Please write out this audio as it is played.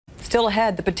still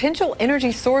ahead. The potential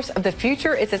energy source of the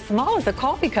future is as small as a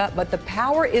coffee cup, but the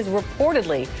power is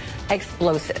reportedly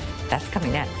explosive. That's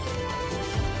coming next.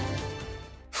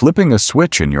 Flipping a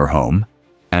switch in your home,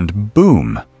 and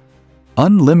boom!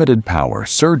 Unlimited power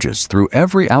surges through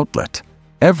every outlet,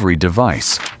 every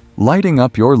device, lighting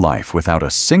up your life without a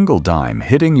single dime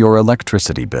hitting your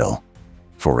electricity bill.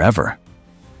 Forever.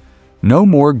 No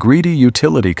more greedy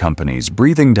utility companies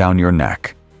breathing down your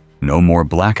neck. No more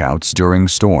blackouts during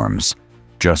storms.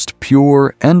 Just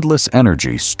pure, endless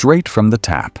energy straight from the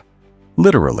tap.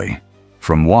 Literally,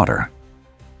 from water.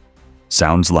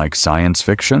 Sounds like science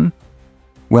fiction?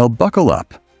 Well, buckle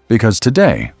up, because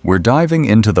today we're diving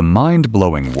into the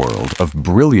mind-blowing world of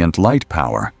brilliant light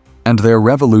power and their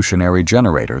revolutionary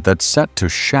generator that's set to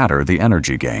shatter the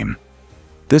energy game.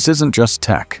 This isn't just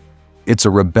tech, it's a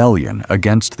rebellion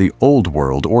against the old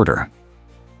world order.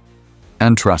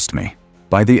 And trust me,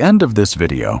 by the end of this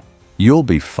video, you'll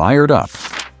be fired up,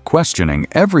 questioning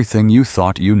everything you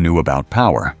thought you knew about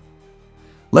power.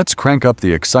 Let's crank up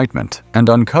the excitement and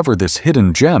uncover this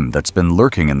hidden gem that's been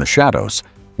lurking in the shadows,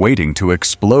 waiting to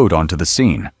explode onto the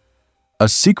scene. A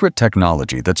secret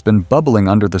technology that's been bubbling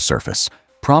under the surface,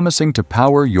 promising to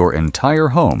power your entire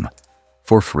home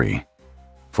for free,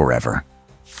 forever.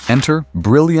 Enter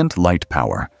Brilliant Light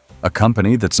Power, a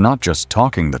company that's not just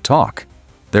talking the talk.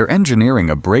 They're engineering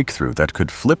a breakthrough that could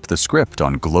flip the script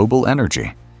on global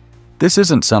energy. This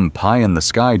isn't some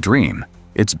pie-in-the-sky dream.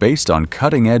 It's based on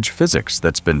cutting-edge physics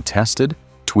that's been tested,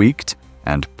 tweaked,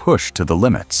 and pushed to the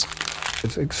limits.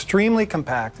 It's extremely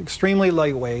compact, extremely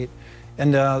lightweight,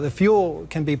 and the fuel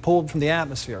can be pulled from the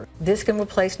atmosphere. This can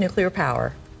replace nuclear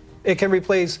power. It can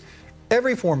replace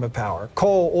every form of power: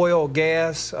 coal, oil,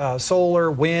 gas,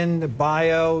 solar, wind,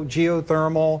 bio,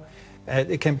 geothermal.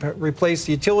 It can replace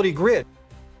the utility grid.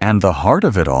 And the heart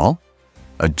of it all?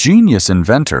 A genius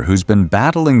inventor who's been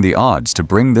battling the odds to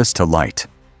bring this to light.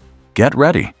 Get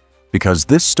ready, because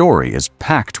this story is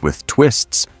packed with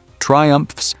twists,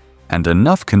 triumphs, and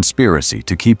enough conspiracy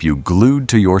to keep you glued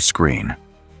to your screen.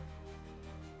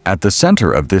 At the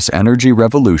center of this energy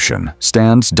revolution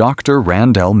stands Dr.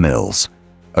 Randall Mills,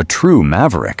 a true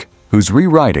maverick who's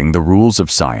rewriting the rules of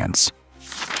science.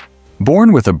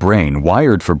 Born with a brain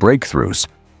wired for breakthroughs,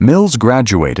 Mills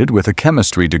graduated with a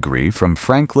chemistry degree from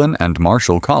Franklin and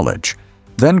Marshall College,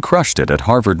 then crushed it at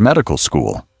Harvard Medical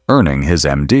School, earning his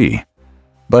MD.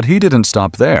 But he didn't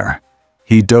stop there.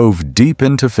 He dove deep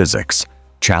into physics,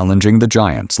 challenging the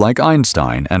giants like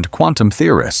Einstein and quantum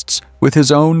theorists with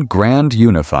his own grand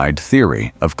unified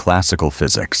theory of classical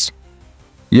physics.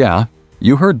 Yeah,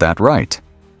 you heard that right.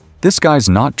 This guy's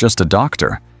not just a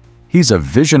doctor. He's a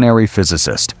visionary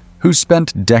physicist who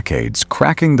spent decades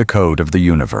cracking the code of the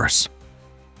universe.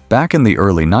 Back in the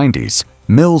early 90s,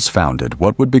 Mills founded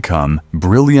what would become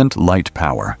Brilliant Light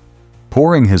Power,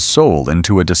 pouring his soul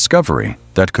into a discovery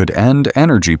that could end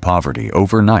energy poverty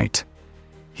overnight.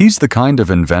 He's the kind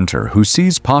of inventor who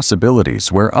sees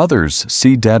possibilities where others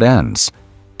see dead ends,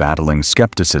 battling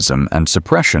skepticism and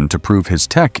suppression to prove his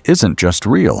tech isn't just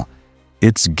real,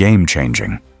 it's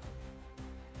game-changing.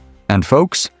 And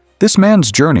folks, this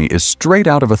man's journey is straight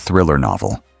out of a thriller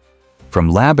novel.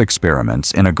 From lab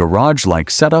experiments in a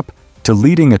garage-like setup to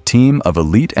leading a team of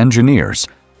elite engineers,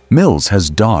 Mills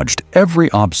has dodged every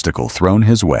obstacle thrown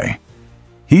his way.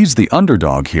 He's the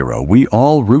underdog hero we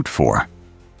all root for.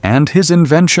 And his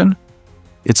invention?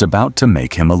 It's about to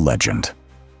make him a legend.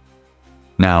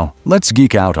 Now, let's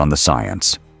geek out on the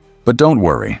science. But don't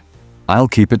worry, I'll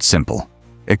keep it simple,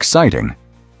 exciting,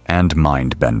 and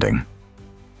mind-bending.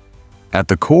 At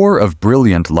the core of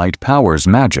Brilliant Light Power's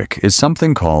magic is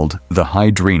something called the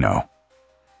hydrino.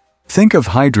 Think of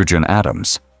hydrogen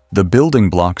atoms, the building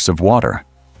blocks of water,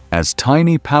 as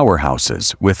tiny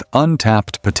powerhouses with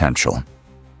untapped potential.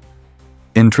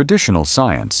 In traditional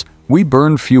science, we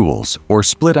burn fuels or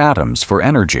split atoms for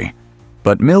energy,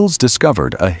 but Mills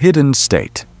discovered a hidden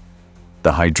state,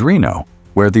 the hydrino,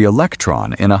 where the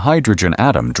electron in a hydrogen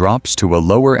atom drops to a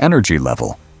lower energy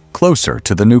level, closer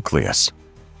to the nucleus.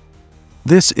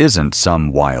 This isn't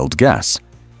some wild guess.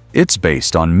 It's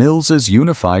based on Mills's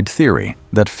unified theory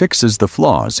that fixes the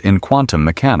flaws in quantum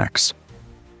mechanics.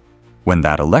 When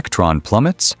that electron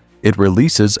plummets, it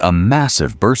releases a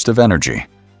massive burst of energy,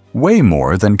 way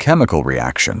more than chemical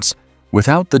reactions,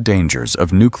 without the dangers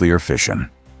of nuclear fission.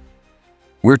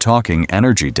 We're talking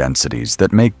energy densities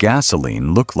that make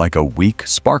gasoline look like a weak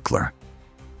sparkler.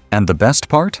 And the best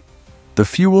part? The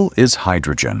fuel is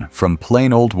hydrogen from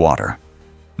plain old water.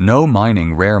 No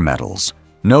mining rare metals,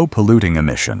 no polluting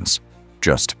emissions,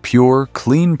 just pure,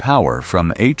 clean power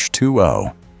from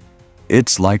H2O.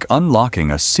 It's like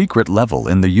unlocking a secret level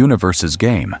in the universe's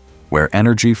game, where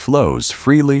energy flows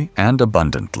freely and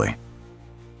abundantly.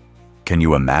 Can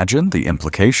you imagine the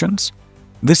implications?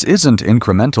 This isn't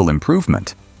incremental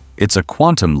improvement. It's a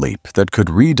quantum leap that could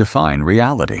redefine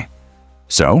reality.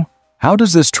 So, how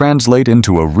does this translate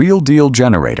into a real-deal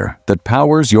generator that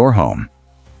powers your home?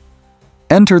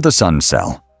 Enter the sun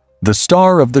cell, the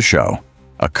star of the show,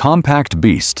 a compact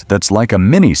beast that's like a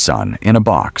mini-sun in a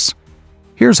box.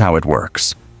 Here's how it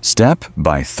works, step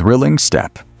by thrilling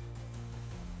step.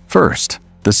 First,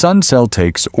 the sun cell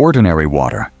takes ordinary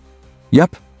water.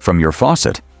 Yep, from your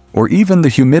faucet, or even the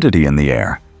humidity in the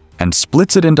air, and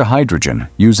splits it into hydrogen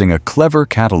using a clever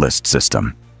catalyst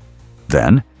system.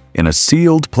 Then, in a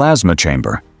sealed plasma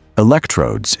chamber,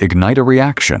 electrodes ignite a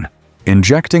reaction,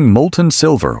 injecting molten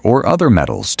silver or other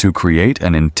metals to create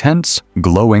an intense,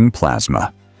 glowing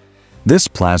plasma. This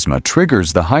plasma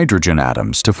triggers the hydrogen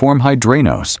atoms to form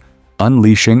hydrogenos,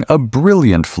 unleashing a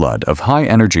brilliant flood of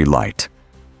high-energy light,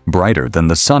 brighter than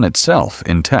the sun itself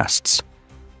in tests.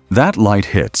 That light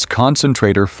hits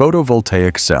concentrator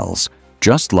photovoltaic cells,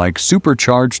 just like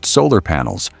supercharged solar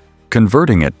panels,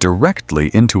 converting it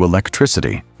directly into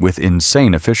electricity with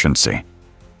insane efficiency.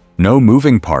 No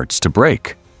moving parts to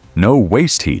break, no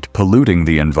waste heat polluting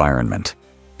the environment.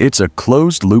 It's a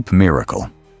closed-loop miracle.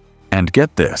 And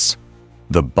get this,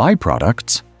 the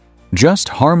byproducts? Just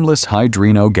harmless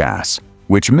hydrino gas,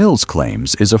 which Mills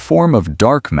claims is a form of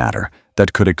dark matter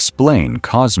that could explain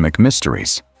cosmic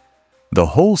mysteries. The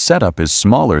whole setup is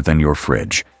smaller than your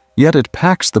fridge, yet it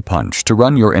packs the punch to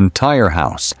run your entire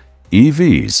house,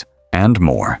 EVs, and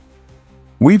more.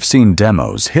 We've seen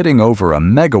demos hitting over a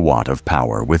megawatt of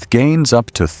power with gains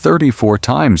up to 34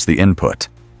 times the input,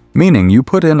 meaning you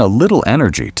put in a little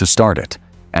energy to start it,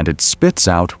 and it spits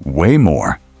out way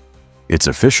more. It's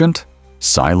efficient,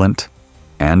 silent,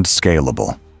 and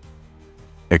scalable.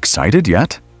 Excited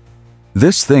yet?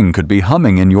 This thing could be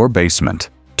humming in your basement,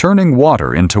 turning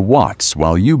water into watts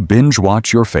while you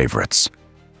binge-watch your favorites.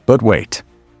 But wait,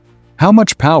 how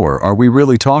much power are we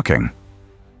really talking?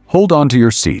 Hold on to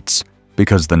your seats,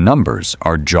 because the numbers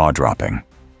are jaw-dropping.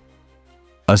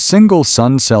 A single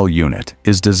sun cell unit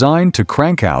is designed to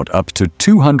crank out up to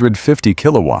 250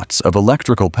 kilowatts of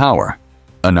electrical power,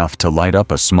 enough to light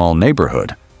up a small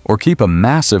neighborhood or keep a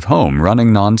massive home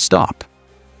running non-stop.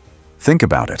 Think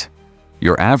about it.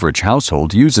 Your average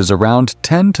household uses around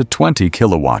 10 to 20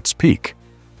 kilowatts peak,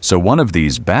 so one of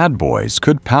these bad boys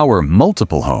could power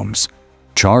multiple homes,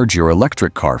 charge your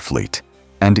electric car fleet,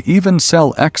 and even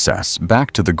sell excess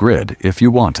back to the grid if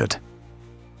you wanted.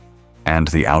 And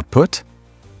the output?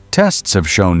 Tests have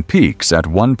shown peaks at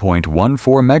 1.14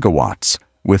 megawatts,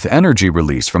 with energy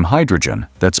release from hydrogen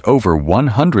that's over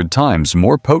 100 times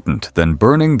more potent than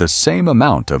burning the same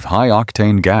amount of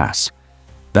high-octane gas.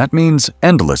 That means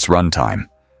endless runtime,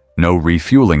 no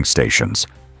refueling stations,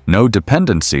 no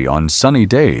dependency on sunny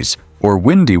days or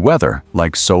windy weather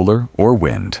like solar or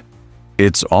wind.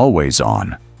 It's always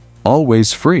on,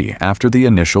 always free after the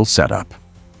initial setup.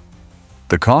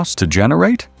 The cost to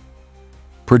generate?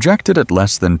 Projected at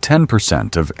less than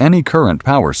 10% of any current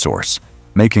power source,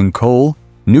 making coal,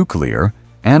 nuclear,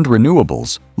 and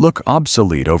renewables look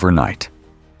obsolete overnight.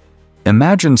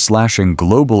 Imagine slashing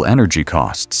global energy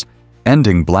costs,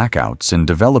 ending blackouts in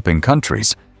developing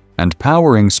countries, and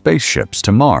powering spaceships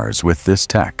to Mars with this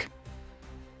tech.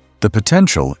 The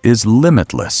potential is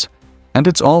limitless, and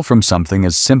it's all from something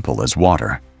as simple as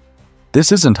water.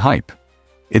 This isn't hype.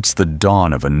 It's the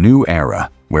dawn of a new era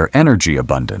where energy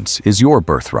abundance is your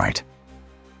birthright.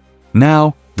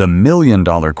 Now, the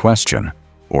million-dollar question,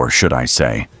 or should I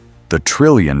say, the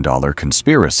trillion-dollar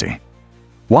conspiracy.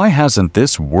 Why hasn't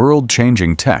this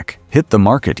world-changing tech hit the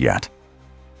market yet?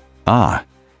 Ah,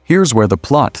 here's where the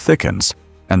plot thickens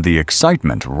and the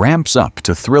excitement ramps up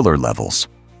to thriller levels.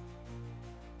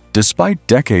 Despite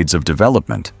decades of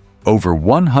development, over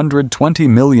 $120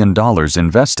 million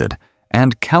invested,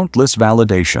 and countless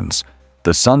validations,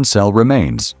 the sun cell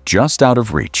remains just out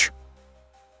of reach.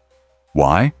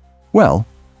 Why? Well,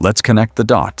 let's connect the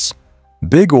dots.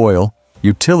 Big oil,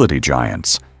 utility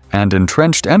giants, and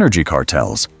entrenched energy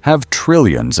cartels have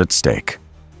trillions at stake.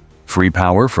 Free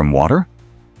power from water?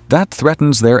 That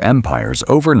threatens their empires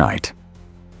overnight.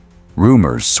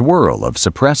 Rumors swirl of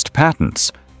suppressed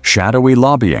patents, shadowy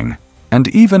lobbying, and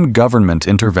even government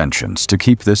interventions to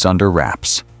keep this under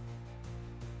wraps.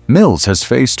 Mills has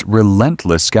faced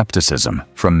relentless skepticism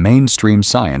from mainstream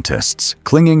scientists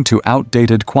clinging to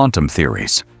outdated quantum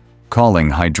theories, calling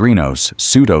hydrogenos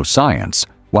pseudoscience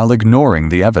while ignoring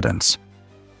the evidence.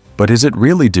 But is it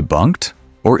really debunked,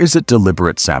 or is it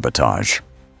deliberate sabotage?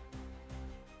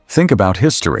 Think about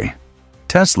history.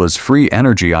 Tesla's free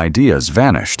energy ideas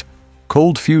vanished,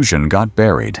 cold fusion got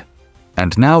buried,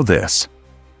 And now this.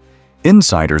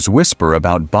 Insiders whisper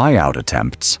about buyout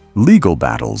attempts, legal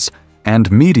battles,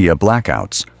 and media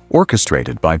blackouts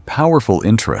orchestrated by powerful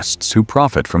interests who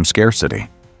profit from scarcity.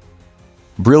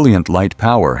 Brilliant Light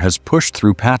Power has pushed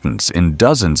through patents in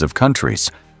dozens of countries,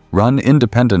 run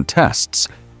independent tests,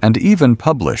 and even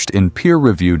published in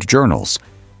peer-reviewed journals,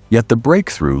 yet the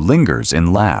breakthrough lingers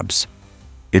in labs.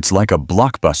 It's like a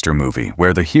blockbuster movie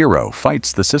where the hero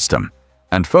fights the system,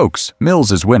 and folks,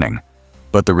 Mills is winning,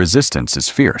 but the resistance is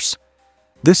fierce.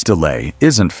 This delay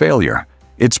isn't failure,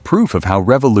 it's proof of how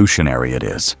revolutionary it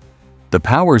is. The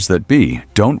powers that be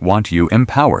don't want you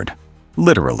empowered,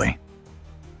 literally.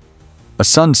 A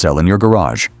sun cell in your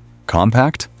garage,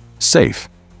 compact, safe,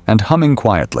 and humming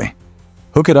quietly.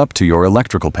 Hook it up to your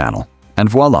electrical panel, and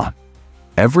voila!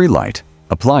 Every light,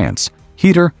 appliance,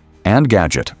 heater, and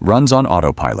gadget runs on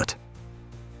autopilot.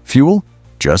 Fuel?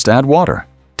 Just add water,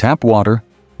 tap water,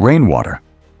 rainwater,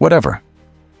 whatever.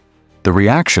 The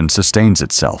reaction sustains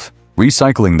itself,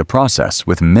 recycling the process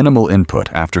with minimal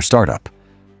input after startup.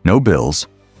 No bills,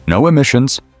 no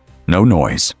emissions, no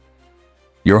noise.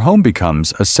 Your home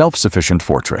becomes a self-sufficient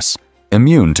fortress,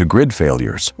 immune to grid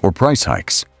failures or price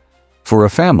hikes. For a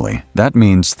family, that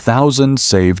means thousands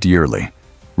saved yearly,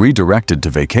 redirected to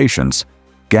vacations,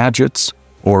 gadgets,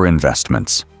 or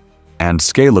investments. And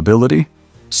scalability?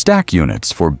 Stack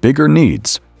units for bigger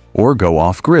needs, or go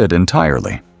off-grid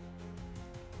entirely.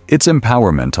 It's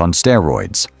empowerment on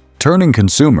steroids, turning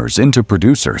consumers into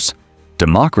producers,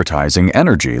 democratizing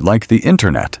energy like the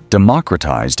internet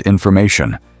democratized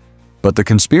information. But the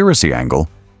conspiracy angle?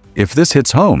 If this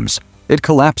hits homes, it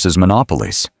collapses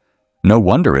monopolies. No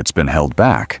wonder it's been held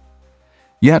back.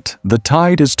 Yet, the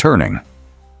tide is turning.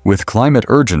 With climate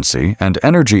urgency and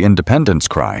energy independence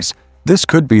cries, this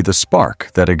could be the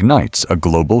spark that ignites a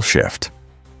global shift.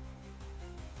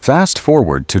 Fast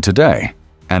forward to today,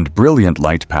 and Brilliant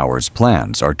Light Power's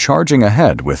plans are charging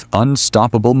ahead with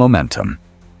unstoppable momentum.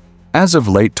 As of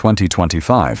late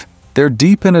 2025, they're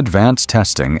deep in advanced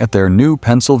testing at their new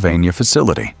Pennsylvania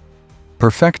facility,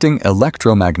 perfecting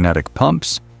electromagnetic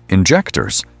pumps,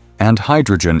 injectors, and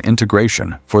hydrogen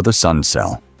integration for the sun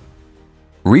cell.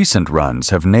 Recent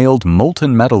runs have nailed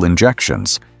molten metal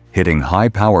injections, hitting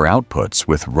high-power outputs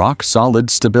with rock-solid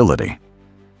stability.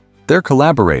 They're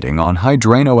collaborating on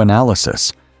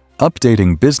hydranoanalysis,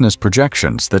 updating business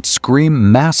projections that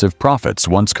scream massive profits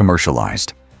once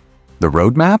commercialized. The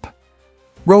roadmap?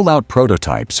 Roll out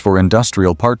prototypes for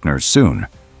industrial partners soon,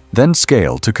 then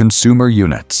scale to consumer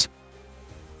units.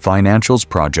 Financials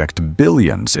project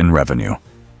billions in revenue,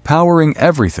 powering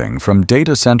everything from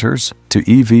data centers to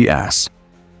EVs.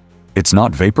 It's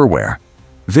not vaporware.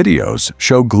 Videos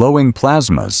show glowing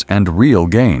plasmas and real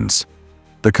gains.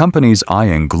 The company's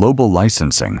eyeing global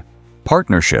licensing,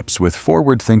 partnerships with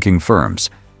forward-thinking firms,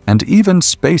 and even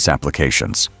space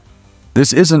applications.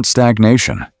 This isn't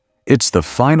stagnation. It's the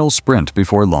final sprint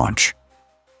before launch.